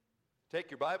Take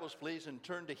your Bibles, please, and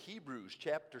turn to Hebrews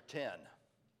chapter 10.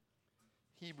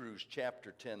 Hebrews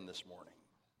chapter 10 this morning.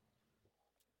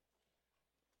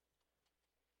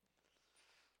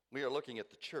 We are looking at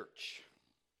the church.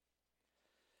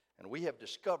 And we have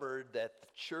discovered that the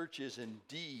church is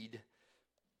indeed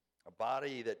a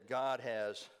body that God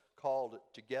has called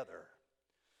together.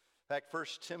 In fact, 1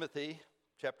 Timothy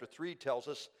chapter 3 tells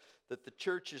us that the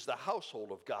church is the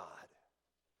household of God.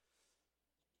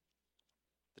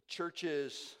 The church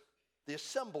is the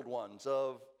assembled ones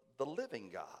of the living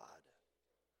God.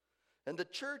 And the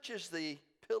church is the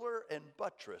pillar and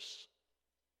buttress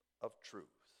of truth.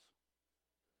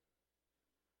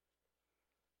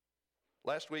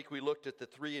 Last week we looked at the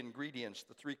three ingredients,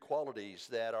 the three qualities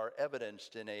that are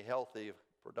evidenced in a healthy,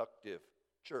 productive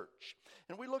church.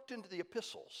 And we looked into the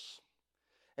epistles.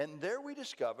 And there we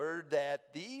discovered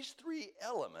that these three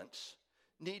elements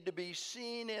need to be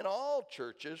seen in all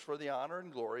churches for the honor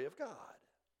and glory of God.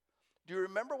 Do you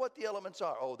remember what the elements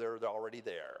are? Oh, they're already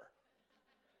there.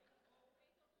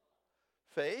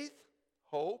 Faith,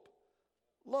 hope,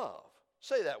 love.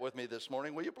 Say that with me this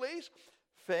morning, will you please?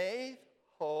 Faith,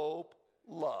 hope,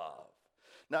 love.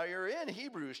 Now you're in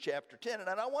Hebrews chapter 10, and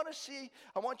I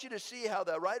want you to see how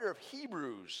the writer of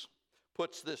Hebrews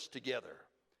puts this together.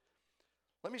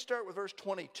 Let me start with verse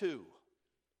 22.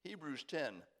 Hebrews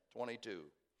 10:22.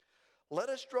 Let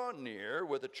us draw near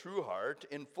with a true heart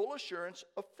in full assurance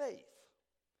of faith,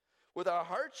 with our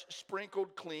hearts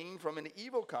sprinkled clean from an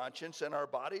evil conscience and our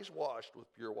bodies washed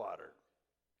with pure water.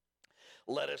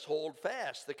 Let us hold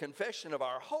fast the confession of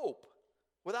our hope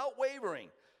without wavering,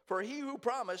 for he who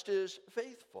promised is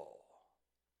faithful.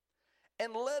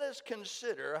 And let us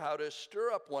consider how to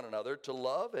stir up one another to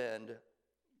love and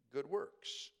good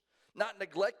works, not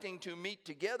neglecting to meet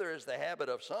together as the habit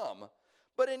of some,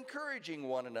 but encouraging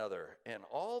one another, and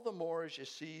all the more as you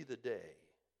see the day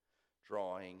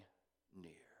drawing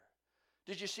near.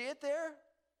 Did you see it there?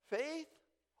 Faith,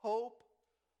 hope,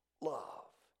 love.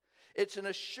 It's an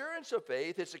assurance of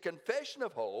faith, it's a confession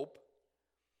of hope,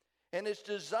 and it's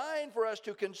designed for us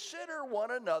to consider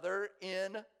one another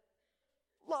in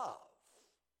love.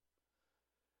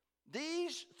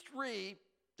 These three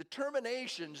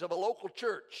determinations of a local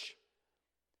church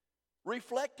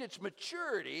reflect its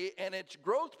maturity and its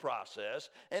growth process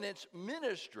and its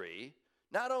ministry,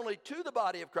 not only to the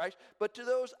body of Christ, but to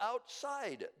those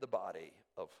outside the body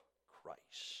of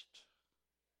Christ.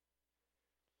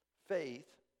 Faith,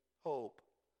 hope,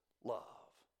 love.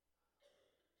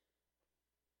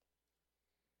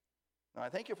 Now, I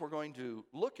think if we're going to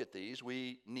look at these,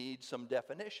 we need some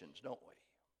definitions, don't we?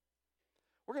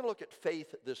 We're going to look at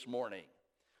faith this morning.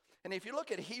 And if you look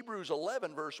at Hebrews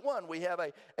 11, verse 1, we have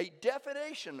a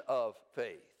definition of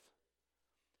faith.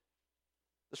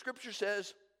 The scripture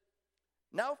says,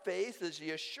 now faith is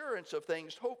the assurance of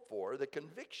things hoped for, the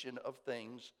conviction of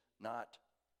things not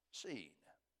seen.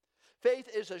 Faith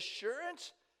is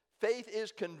assurance. Faith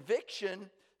is conviction.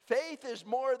 Faith is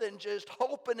more than just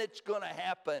hoping it's going to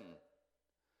happen.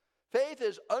 Faith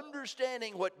is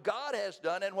understanding what God has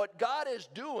done and what God is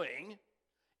doing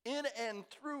in and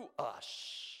through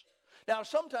us. Now,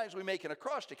 sometimes we make an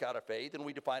acrostic out of faith, and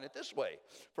we define it this way: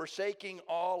 forsaking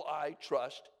all, I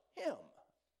trust him.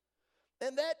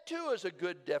 And that, too, is a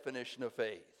good definition of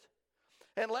faith.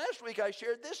 And last week, I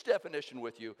shared this definition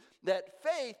with you, that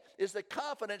faith is the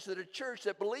confidence that a church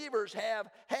that believers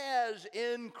has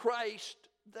in Christ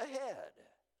the head.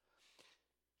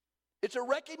 It's a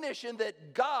recognition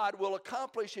that God will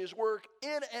accomplish his work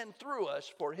in and through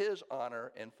us for his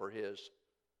honor and for his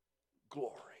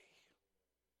glory.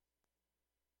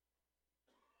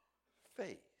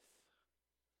 Faith.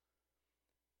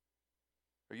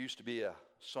 There used to be a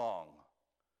song,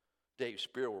 Dave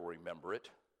Spear will remember it.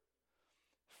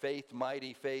 Faith,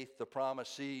 mighty faith, the promise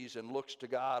sees and looks to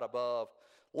God above,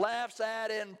 laughs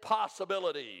at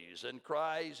impossibilities and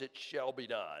cries, it shall be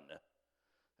done.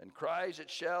 And cries, it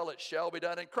shall be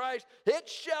done. And cries, it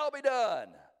shall be done.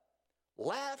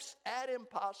 Laughs at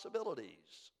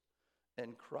impossibilities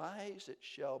and cries, it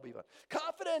shall be done.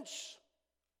 Confidence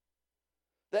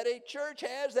that a church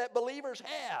has, that believers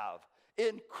have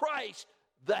in Christ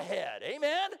the head.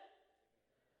 Amen?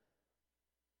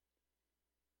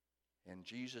 And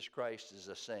Jesus Christ is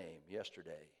the same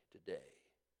yesterday, today,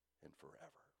 and forever.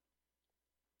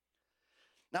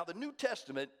 Now, the New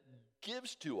Testament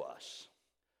gives to us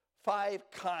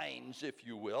 5 kinds, if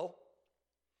you will,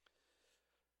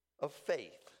 of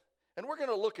faith. And we're going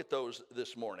to look at those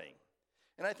this morning.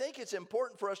 And I think it's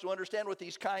important for us to understand what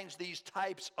these kinds, these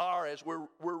types are as we're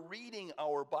reading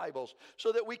our Bibles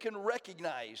so that we can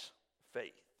recognize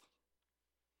faith.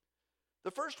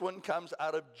 The first one comes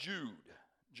out of Jude.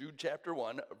 Jude chapter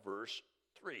 1, verse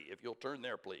 3. If you'll turn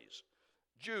there, please.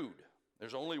 Jude.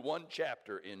 There's only one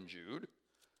chapter in Jude.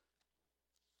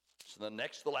 It's the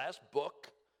next to the last book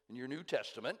in your New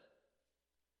Testament.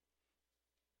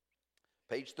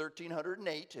 Page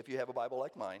 1308, if you have a Bible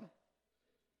like mine.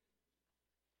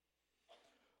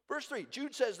 Verse 3,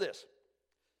 Jude says this,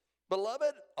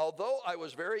 Beloved, although I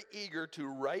was very eager to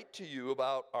write to you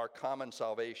about our common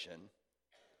salvation,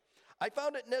 I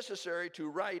found it necessary to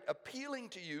write appealing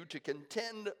to you to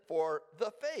contend for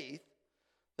the faith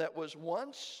that was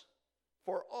once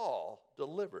for all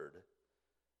delivered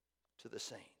to the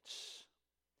saints.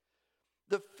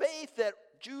 The faith that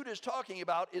Jude is talking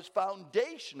about is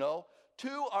foundational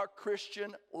to our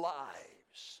Christian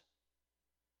lives.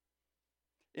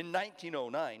 In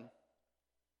 1909,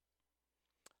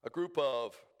 a group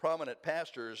of prominent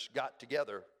pastors got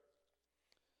together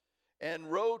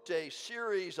and wrote a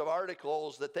series of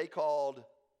articles that they called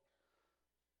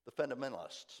The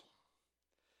Fundamentalists.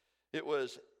 It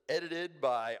was edited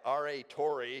by R.A.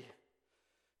 Torrey,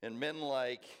 and men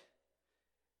like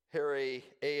Harry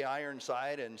A.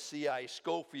 Ironside and C.I.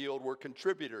 Scofield were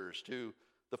contributors to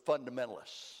The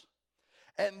Fundamentalists.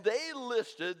 And they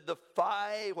listed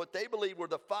what they believed were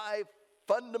the 5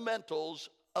 fundamentals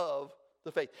of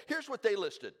the faith. Here's what they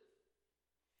listed.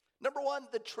 Number 1,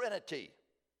 the Trinity.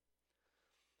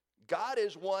 God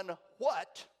is one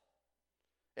what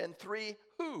and 3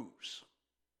 whos,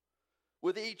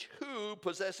 with each who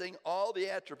possessing all the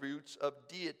attributes of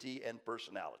deity and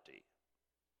personality.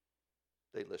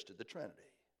 They listed the Trinity.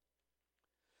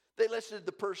 They listed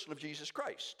the person of Jesus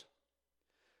Christ.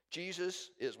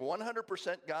 Jesus is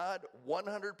 100% God,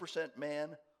 100%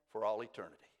 man for all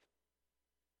eternity.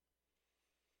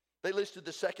 They listed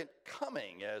the second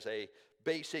coming as a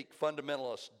basic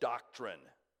fundamentalist doctrine,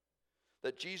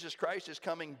 that Jesus Christ is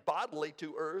coming bodily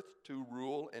to earth to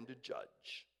rule and to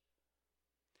judge.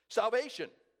 Salvation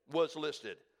was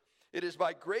listed. It is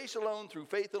by grace alone, through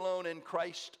faith alone, in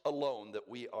Christ alone that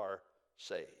we are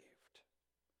saved.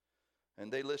 And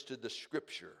they listed the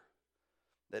Scripture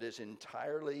that is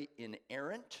entirely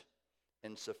inerrant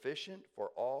and sufficient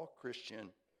for all Christian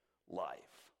life.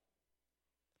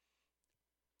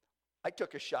 I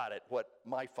took a shot at what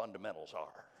my fundamentals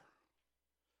are.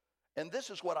 And this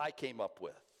is what I came up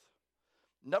with.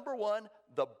 Number 1,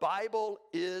 the Bible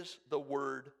is the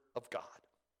Word of God.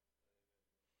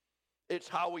 It's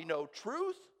how we know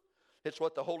truth. It's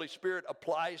what the Holy Spirit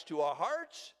applies to our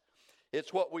hearts.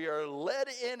 It's what we are led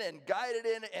in and guided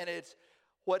in, and it's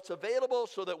what's available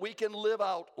so that we can live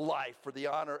out life for the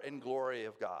honor and glory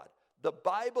of God. The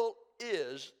Bible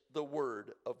is the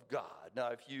Word of God. Now,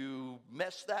 if you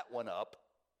mess that one up,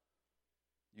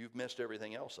 you've messed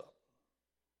everything else up.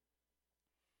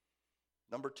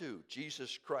 Number 2,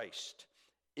 Jesus Christ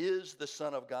is the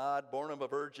Son of God, born of a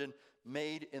virgin,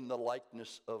 made in the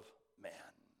likeness of man.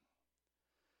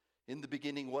 In the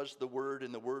beginning was the Word,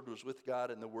 and the Word was with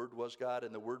God, and the Word was God,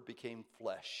 and the Word became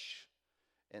flesh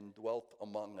and dwelt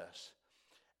among us.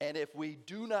 And if we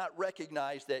do not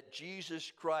recognize that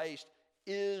Jesus Christ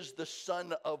is the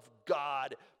Son of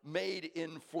God made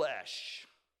in flesh,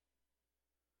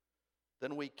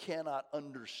 then we cannot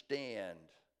understand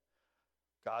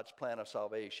God's plan of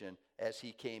salvation as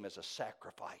he came as a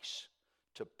sacrifice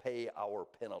to pay our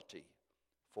penalty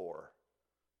for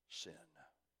sin.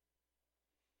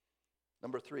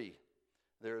 Number 3,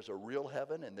 there is a real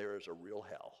heaven and there is a real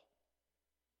hell.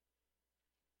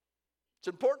 It's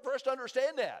important for us to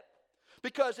understand that,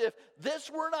 because if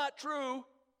this were not true,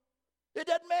 it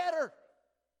doesn't matter.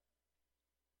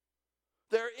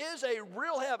 There is a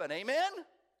real heaven, amen?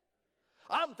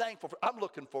 I'm thankful. I'm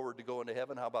looking forward to going to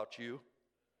heaven. How about you?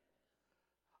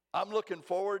 I'm looking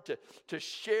forward to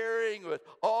sharing with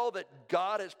all that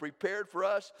God has prepared for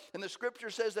us. And the Scripture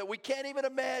says that we can't even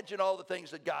imagine all the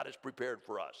things that God has prepared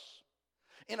for us.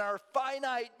 In our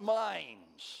finite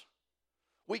minds,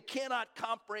 we cannot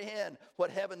comprehend what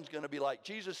heaven's going to be like.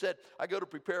 Jesus said, I go to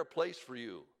prepare a place for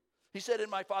you. He said, in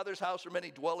my Father's house are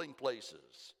many dwelling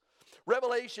places.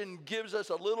 Revelation gives us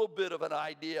a little bit of an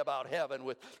idea about heaven,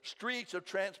 with streets of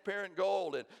transparent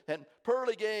gold and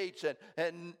pearly gates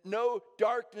and no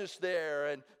darkness there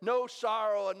and no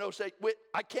sorrow and no say.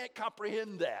 I can't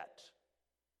comprehend that.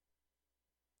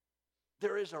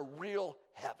 There is a real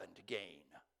heaven to gain,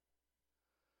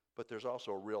 but there's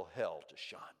also a real hell to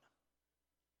shun.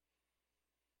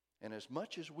 And as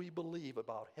much as we believe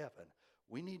about heaven,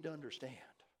 we need to understand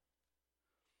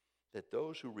that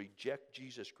those who reject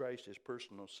Jesus Christ as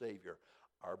personal Savior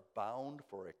are bound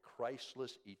for a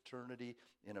Christless eternity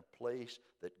in a place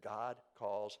that God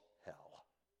calls hell.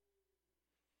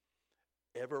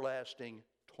 Everlasting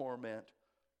torment,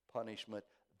 punishment.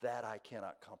 that I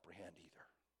cannot comprehend either.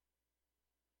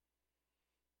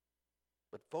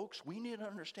 But folks, we need to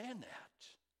understand that.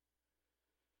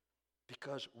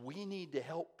 Because we need to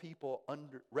help people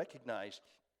recognize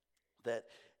that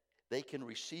they can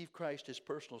receive Christ as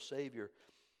personal Savior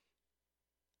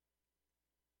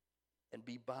and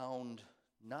be bound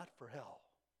not for hell,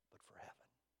 but for heaven.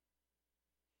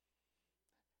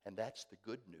 And that's the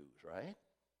good news, right?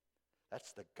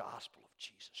 That's the gospel of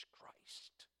Jesus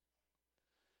Christ.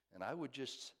 And I would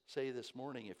just say this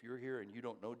morning, if you're here and you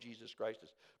don't know Jesus Christ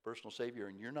as personal Savior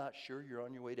and you're not sure you're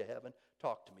on your way to heaven,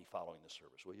 talk to me following the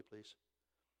service, will you please?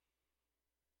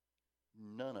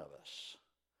 None of us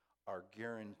are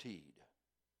guaranteed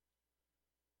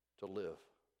to live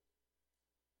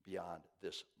beyond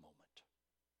this moment.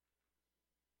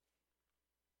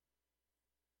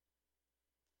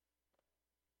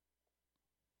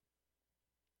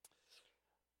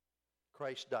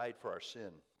 Christ died for our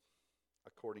sin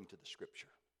according to the Scripture.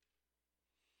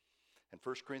 And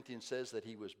 1 Corinthians says that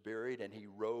he was buried and he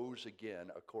rose again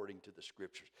according to the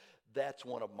Scriptures. That's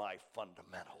one of my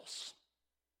fundamentals.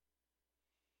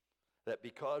 That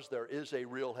because there is a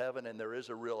real heaven and there is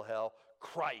a real hell,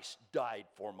 Christ died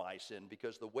for my sin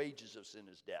because the wages of sin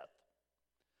is death.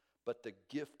 But the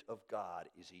gift of God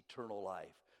is eternal life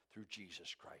through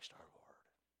Jesus Christ our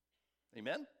Lord.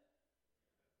 Amen?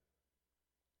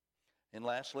 And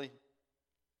lastly,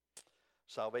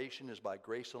 salvation is by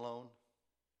grace alone,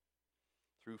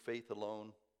 through faith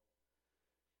alone,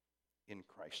 in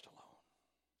Christ alone.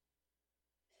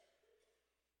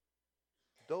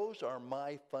 Those are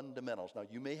my fundamentals. Now,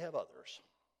 you may have others,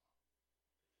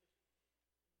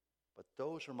 but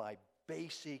those are my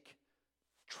basic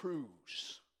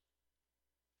truths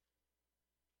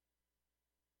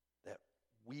that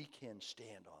we can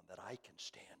stand on, that I can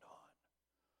stand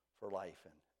on for life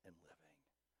and living.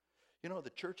 You know,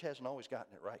 the church hasn't always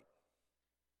gotten it right.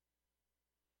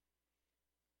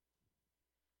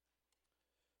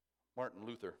 Martin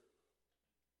Luther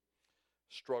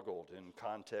struggled in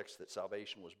context that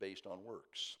salvation was based on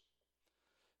works.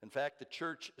 In fact, the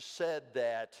church said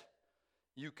that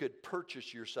you could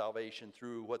purchase your salvation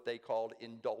through what they called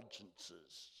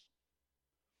indulgences.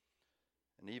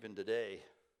 And even today,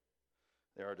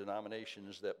 there are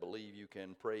denominations that believe you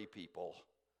can pray people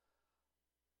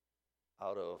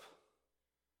out of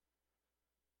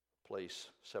a place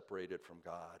separated from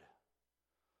God.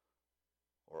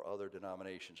 Or other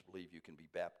denominations believe you can be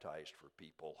baptized for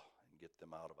people and get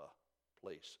them out of a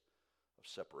place of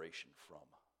separation from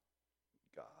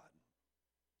God.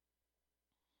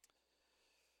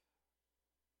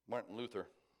 Martin Luther,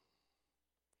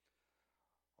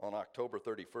 on October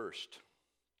 31st,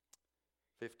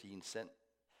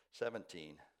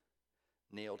 1517,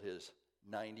 nailed his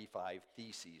 95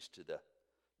 Theses to the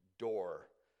door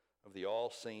of the All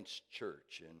Saints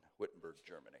Church in Wittenberg,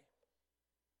 Germany.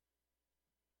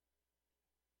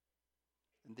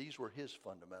 And these were his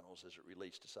fundamentals as it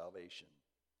relates to salvation.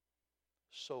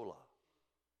 Sola,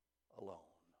 alone.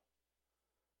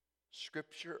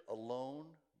 Scripture alone,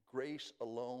 grace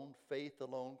alone, faith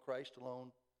alone, Christ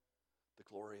alone, the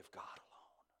glory of God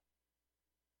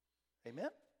alone.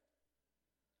 Amen?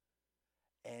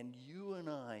 And you and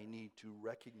I need to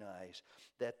recognize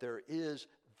that there is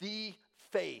the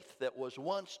faith that was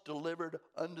once delivered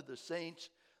unto the saints,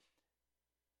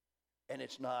 and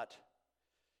it's not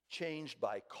changed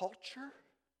by culture.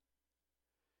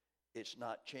 It's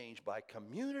not changed by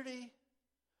community,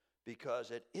 because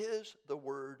it is the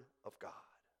Word of God.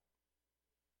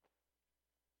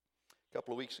 A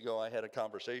couple of weeks ago, I had a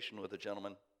conversation with a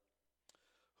gentleman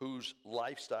whose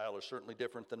lifestyle is certainly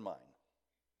different than mine.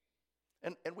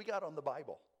 And we got on the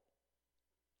Bible.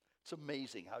 It's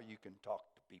amazing how you can talk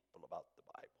to people about the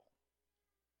Bible.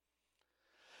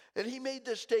 And he made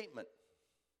this statement.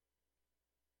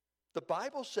 The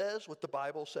Bible says what the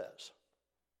Bible says.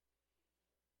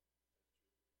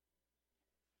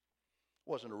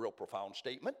 Wasn't a real profound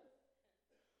statement.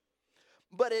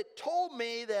 But it told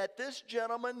me that this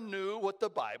gentleman knew what the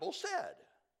Bible said.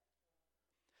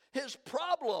 His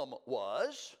problem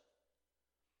was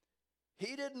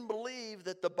he didn't believe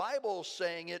that the Bible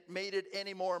saying it made it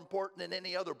any more important than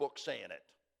any other book saying it.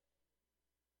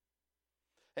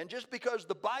 And just because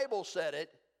the Bible said it,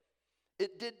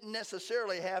 it didn't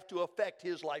necessarily have to affect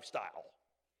his lifestyle.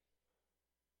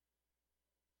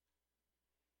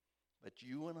 But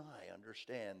you and I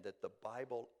understand that the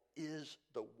Bible is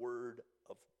the Word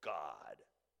of God.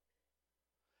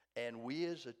 And we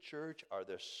as a church are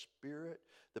the spirit,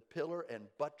 the pillar and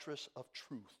buttress of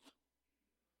truth.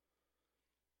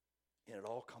 And it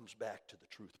all comes back to the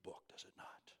truth book, does it not?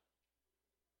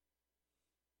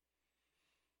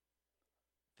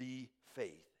 the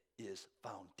faith is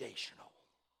foundational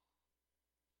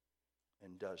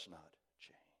and does not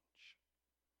change.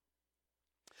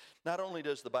 Not only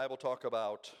does the Bible talk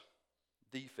about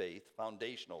the faith,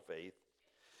 foundational faith,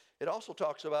 it also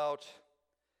talks about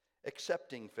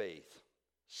accepting faith,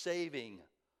 saving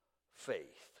faith.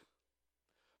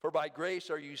 For by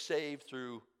grace are you saved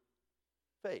through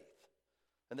faith,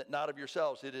 and that not of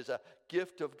yourselves. It is a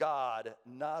gift of God,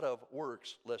 not of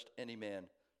works, lest any man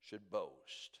should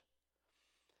boast.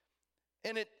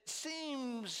 And it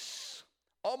seems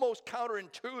almost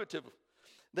counterintuitive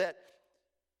that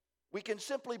we can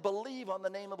simply believe on the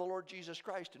name of the Lord Jesus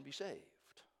Christ and be saved.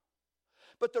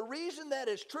 But the reason that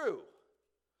is true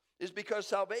is because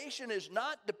salvation is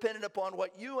not dependent upon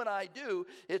what you and I do.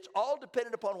 It's all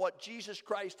dependent upon what Jesus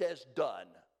Christ has done.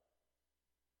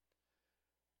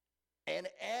 And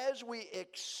as we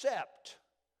accept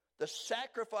the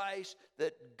sacrifice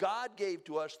that God gave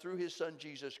to us through his Son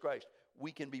Jesus Christ,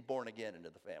 we can be born again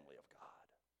into the family of God.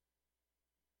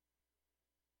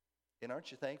 And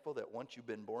aren't you thankful that once you've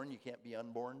been born, you can't be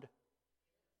unborn?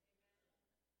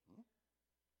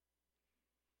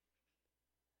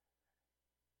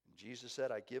 Jesus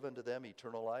said, I give unto them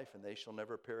eternal life, and they shall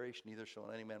never perish, neither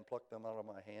shall any man pluck them out of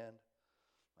my hand.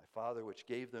 My Father which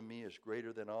gave them me is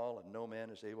greater than all, and no man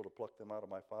is able to pluck them out of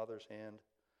my Father's hand.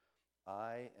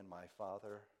 I and my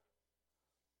Father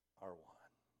are one.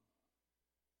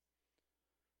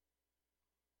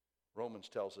 Romans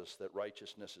tells us that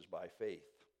righteousness is by faith,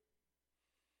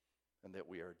 and that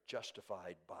we are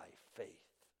justified by faith.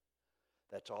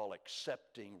 That's all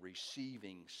accepting,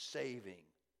 receiving, saving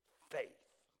faith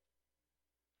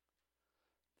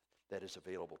that is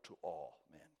available to all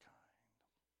mankind.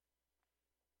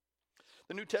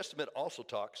 The New Testament also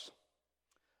talks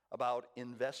about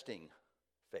investing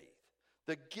faith,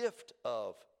 the gift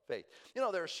of faith. You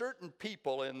know, there are certain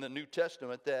people in the New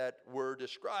Testament that were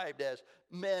described as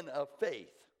men of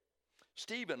faith.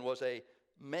 Stephen was a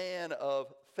man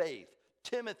of faith.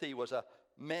 Timothy was a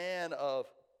man of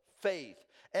faith.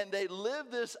 And they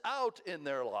lived this out in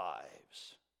their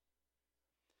lives.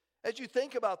 As you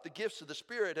think about the gifts of the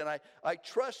Spirit, and I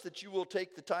trust that you will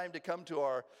take the time to come to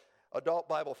our Adult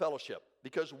Bible Fellowship,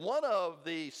 because one of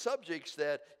the subjects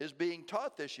that is being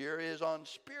taught this year is on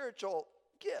spiritual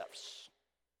gifts.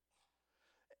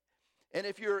 And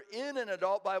if you're in an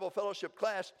Adult Bible Fellowship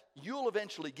class, you'll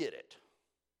eventually get it.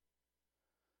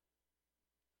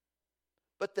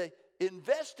 But the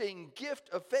investing gift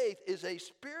of faith is a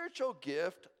spiritual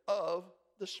gift of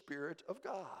the Spirit of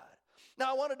God. Now,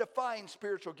 I want to define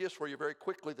spiritual gifts for you very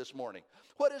quickly this morning.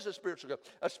 What is a spiritual gift?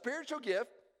 A spiritual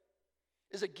gift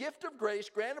is a gift of grace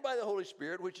granted by the Holy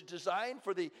Spirit, which is designed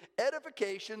for the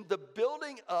edification, the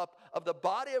building up of the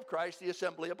body of Christ, the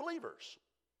assembly of believers.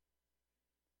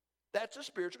 That's a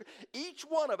spiritual gift. Each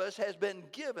one of us has been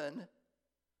given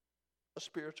a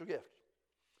spiritual gift.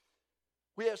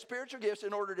 We have spiritual gifts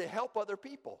in order to help other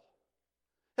people.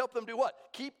 Help them do what?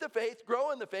 Keep the faith,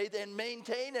 grow in the faith, and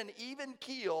maintain an even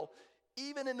keel,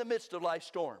 even in the midst of life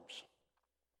storms.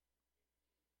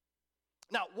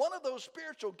 Now, one of those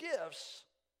spiritual gifts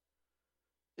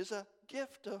is a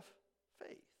gift of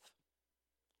faith.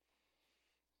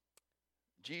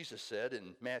 Jesus said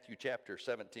in Matthew chapter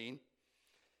 17,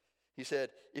 he said,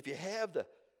 if you have the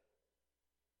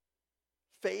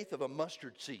faith of a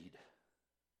mustard seed,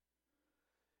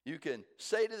 you can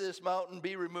say to this mountain,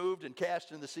 be removed and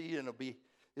cast in the sea, and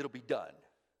it'll be done.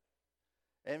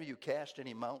 Any of you cast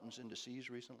any mountains into seas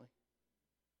recently?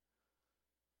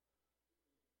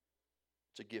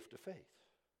 It's a gift of faith.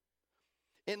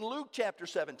 In Luke chapter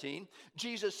 17,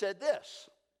 Jesus said this,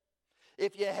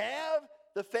 if you have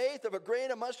the faith of a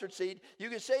grain of mustard seed, you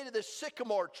can say to this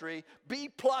sycamore tree, be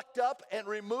plucked up and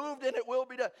removed, and it will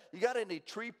be done. You got any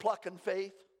tree plucking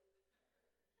faith?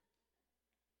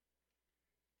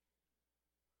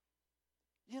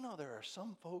 You know, there are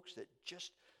some folks that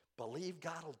just believe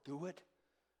God will do it,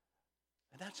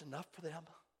 and that's enough for them.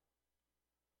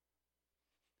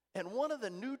 And one of the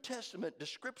New Testament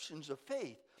descriptions of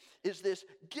faith is this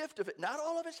gift of it. Not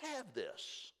all of us have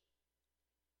this.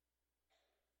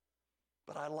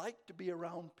 But I like to be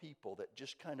around people that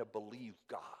just kind of believe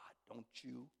God, don't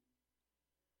you?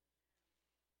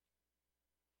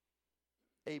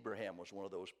 Abraham was one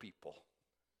of those people.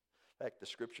 In fact, the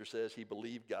scripture says he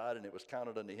believed God and it was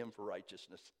counted unto him for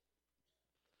righteousness.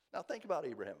 Now think about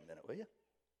Abraham a minute, will you?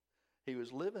 He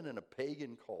was living in a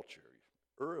pagan culture,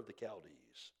 Ur of the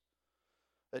Chaldees.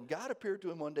 And God appeared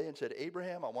to him one day and said,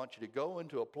 Abraham, I want you to go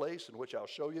into a place in which I'll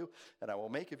show you, and I will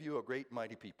make of you a great and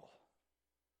mighty people.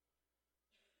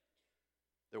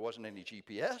 There wasn't any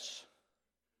GPS.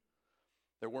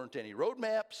 There weren't any road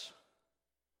maps.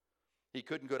 He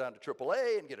couldn't go down to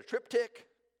AAA and get a triptych.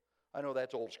 I know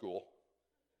that's old school.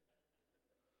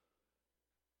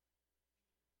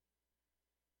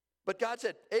 But God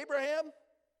said, Abraham,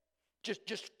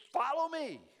 just follow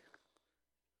me.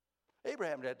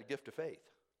 Abraham had the gift of faith.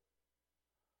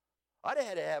 I'd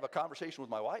had to have a conversation with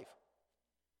my wife.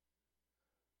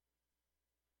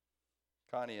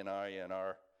 Connie and I in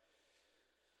our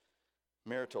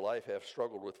marital life have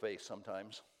struggled with faith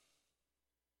sometimes.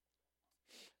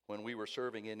 When we were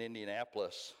serving in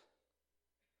Indianapolis,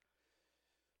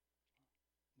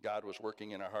 God was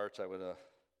working in our hearts. I was an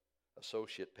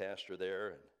associate pastor there,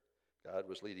 and God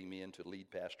was leading me into lead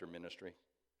pastor ministry.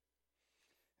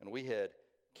 And we had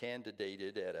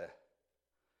candidated at a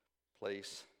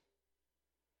place.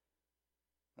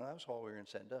 Well, that was while we were in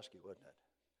Sandusky, wasn't it?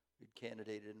 We'd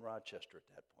candidated in Rochester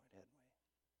at that point, hadn't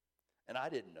we? And I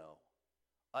didn't know.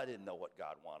 I didn't know what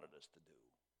God wanted us to do.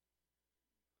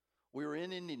 We were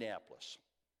in Indianapolis.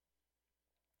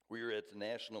 We were at the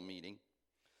national meeting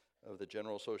of the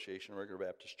General Association of Regular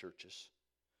Baptist Churches.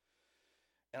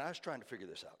 And I was trying to figure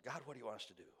this out. God, what do you want us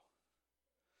to do?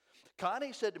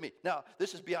 Connie said to me, now,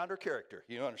 this is beyond her character.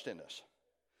 You don't understand this.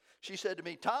 She said to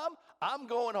me, Tom, I'm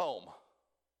going home.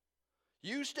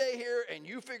 You stay here and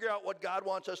you figure out what God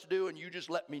wants us to do, and you just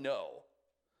let me know.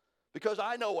 Because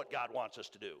I know what God wants us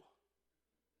to do.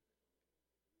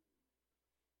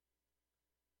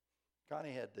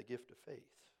 Connie had the gift of faith.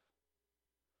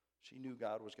 She knew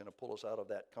God was going to pull us out of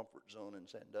that comfort zone in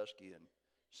Sandusky and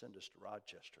send us to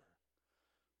Rochester,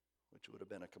 which would have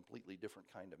been a completely different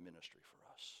kind of ministry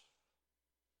for us.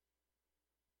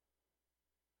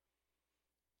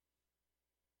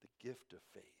 The gift of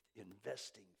faith,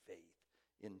 investing faith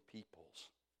in people's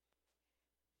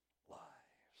lives.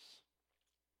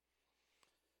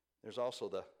 There's also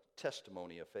the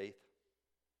testimony of faith,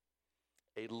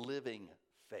 a living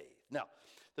faith. Now,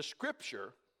 the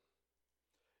scripture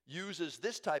uses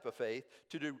this type of faith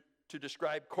to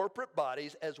describe corporate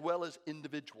bodies as well as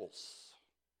individuals.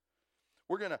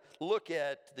 We're going to look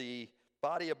at the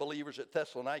body of believers at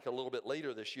Thessalonica a little bit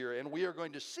later this year, and we are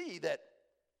going to see that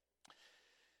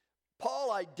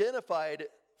Paul identified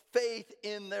faith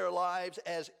in their lives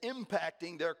as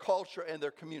impacting their culture and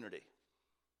their community.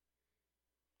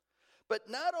 But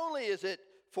not only is it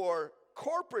for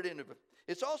corporate individuals,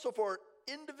 it's also for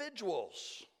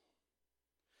individuals.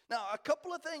 Now, a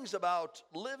couple of things about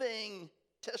living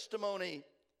testimony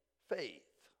faith.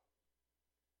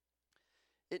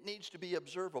 It needs to be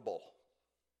observable.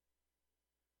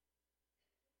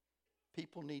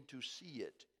 People need to see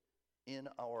it in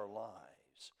our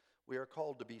lives. We are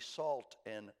called to be salt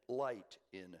and light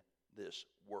in this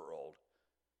world.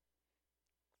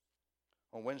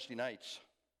 On Wednesday nights,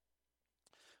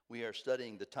 we are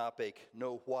studying the topic,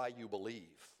 Know Why You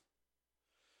Believe.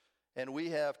 And we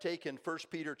have taken 1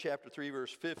 Peter chapter 3,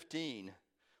 verse 15,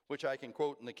 which I can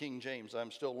quote in the King James.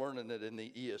 I'm still learning it in the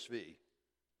ESV.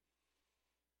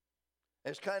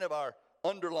 It's kind of our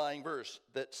underlying verse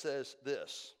that says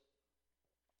this: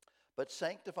 But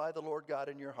sanctify the Lord God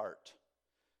in your heart,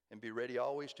 and be ready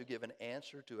always to give an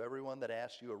answer to everyone that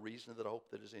asks you a reason of the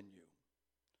hope that is in you,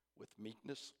 with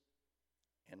meekness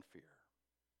and fear.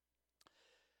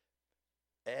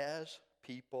 As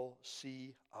people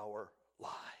see our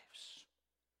lives,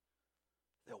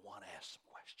 they'll want to ask some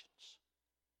questions.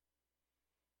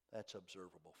 That's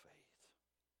observable faith.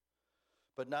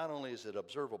 But not only is it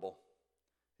observable,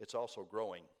 it's also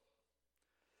growing.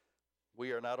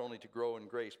 We are not only to grow in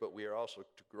grace, but we are also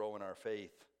to grow in our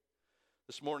faith.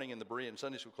 This morning in the Berean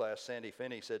Sunday School class, Sandy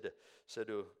Finney said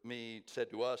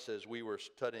to us as we were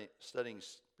studying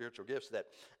spiritual gifts, that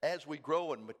as we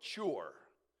grow and mature,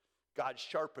 God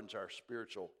sharpens our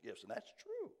spiritual gifts. And that's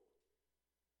true.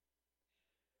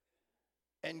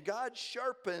 And God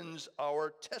sharpens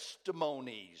our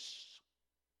testimonies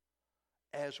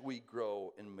as we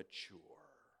grow and mature.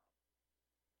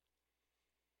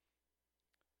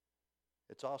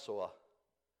 It's also a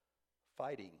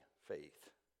fighting faith.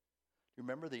 You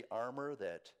remember the armor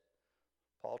that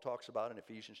Paul talks about in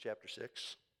Ephesians chapter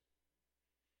 6?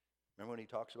 Remember when he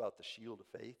talks about the shield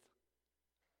of faith?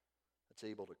 That's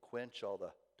able to quench all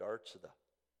the darts of the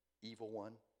evil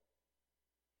one.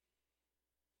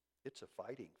 It's a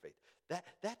fighting faith.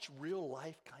 That's real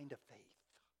life kind of faith.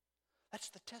 That's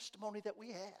the testimony that we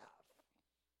have.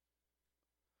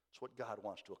 It's what God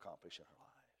wants to accomplish in our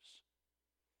lives.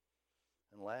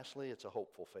 And lastly, it's a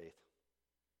hopeful faith.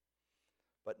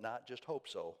 But not just hope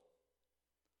so,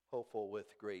 hopeful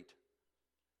with great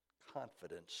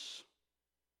confidence.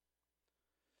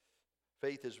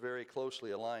 Faith is very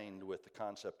closely aligned with the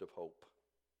concept of hope.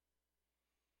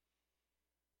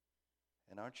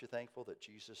 And aren't you thankful that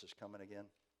Jesus is coming again?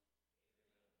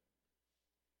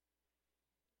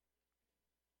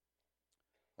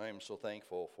 I am so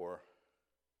thankful for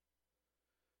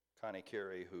Connie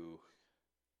Carey, who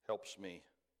helps me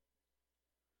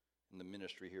in the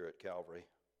ministry here at Calvary.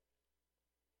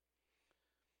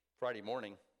 Friday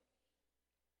morning,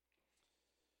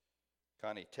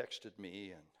 Connie texted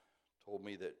me and told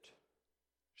me that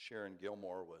Sharon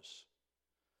Gilmore was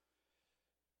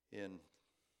in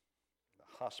the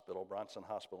hospital, Bronson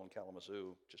Hospital in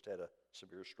Kalamazoo, just had a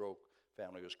severe stroke.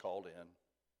 Family was called in.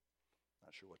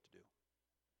 Not sure what to do.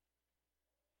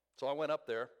 So I went up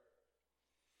there,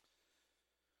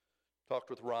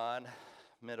 talked with Ron,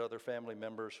 met other family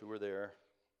members who were there.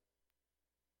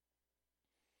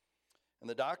 And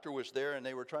the doctor was there, and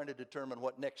they were trying to determine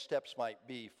what next steps might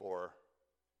be for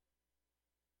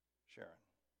Sharon.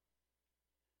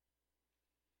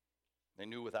 They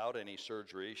knew without any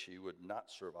surgery she would not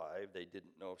survive. They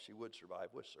didn't know if she would survive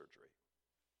with surgery.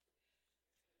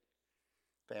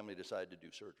 Family decided to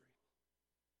do surgery.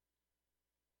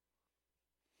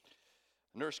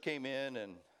 The nurse came in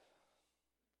and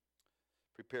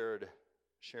prepared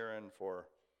Sharon for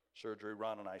surgery.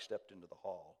 Ron and I stepped into the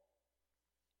hall.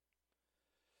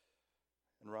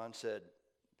 And Ron said,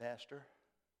 "Pastor,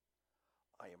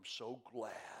 I am so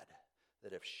glad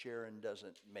that if Sharon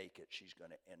doesn't make it, she's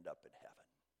going to end up in heaven."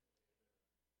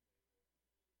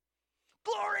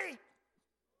 Glory!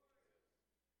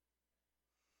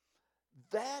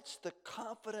 That's the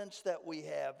confidence that we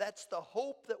have. That's the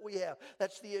hope that we have.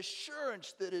 That's the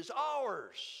assurance that is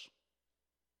ours.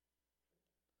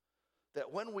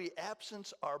 That when we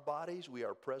absence our bodies, we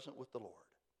are present with the Lord.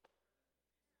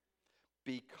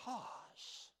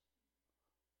 Because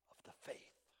of the faith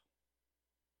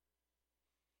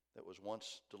that was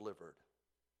once delivered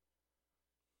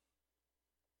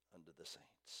unto the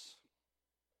saints.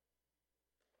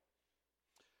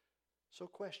 So,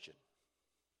 question.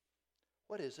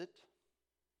 What is it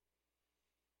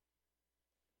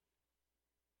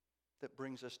that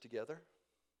brings us together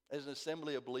as an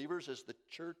assembly of believers, as the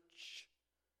church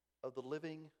of the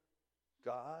living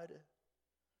God?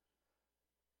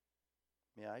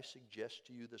 May I suggest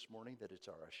to you this morning that it's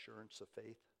our assurance of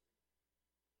faith?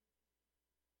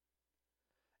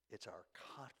 It's our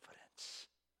confidence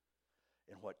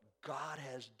in what God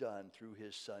has done through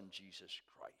His Son, Jesus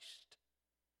Christ.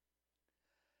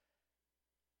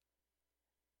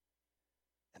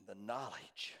 And the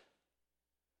knowledge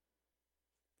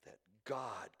that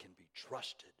God can be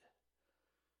trusted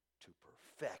to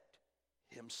perfect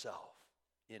Himself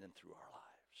in and through our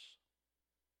lives.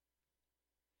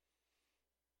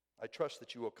 I trust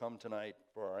that you will come tonight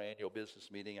for our annual business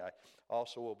meeting. I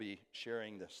also will be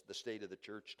sharing the state of the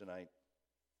church tonight.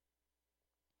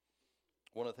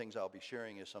 One of the things I'll be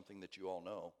sharing is something that you all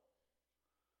know.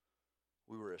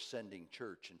 We were ascending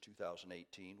church in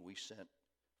 2018. We sent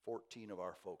 14 of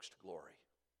our folks to glory.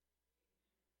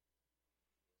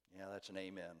 Yeah, that's an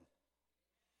amen.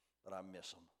 But I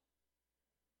miss them.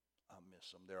 I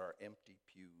miss them. There are empty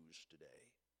pews today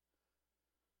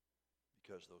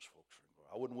because those folks are in glory.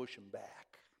 I wouldn't wish them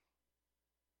back.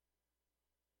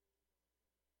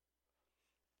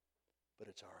 But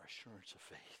it's our assurance of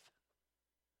faith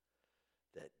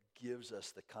that gives us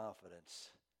the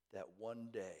confidence that one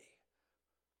day,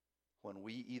 when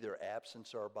we either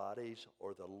absence our bodies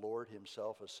or the Lord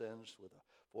Himself ascends with the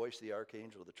voice of the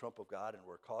archangel, the trump of God, and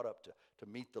we're caught up to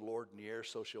meet the Lord in the air,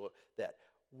 that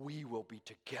we will be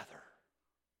together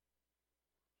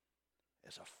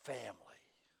as a family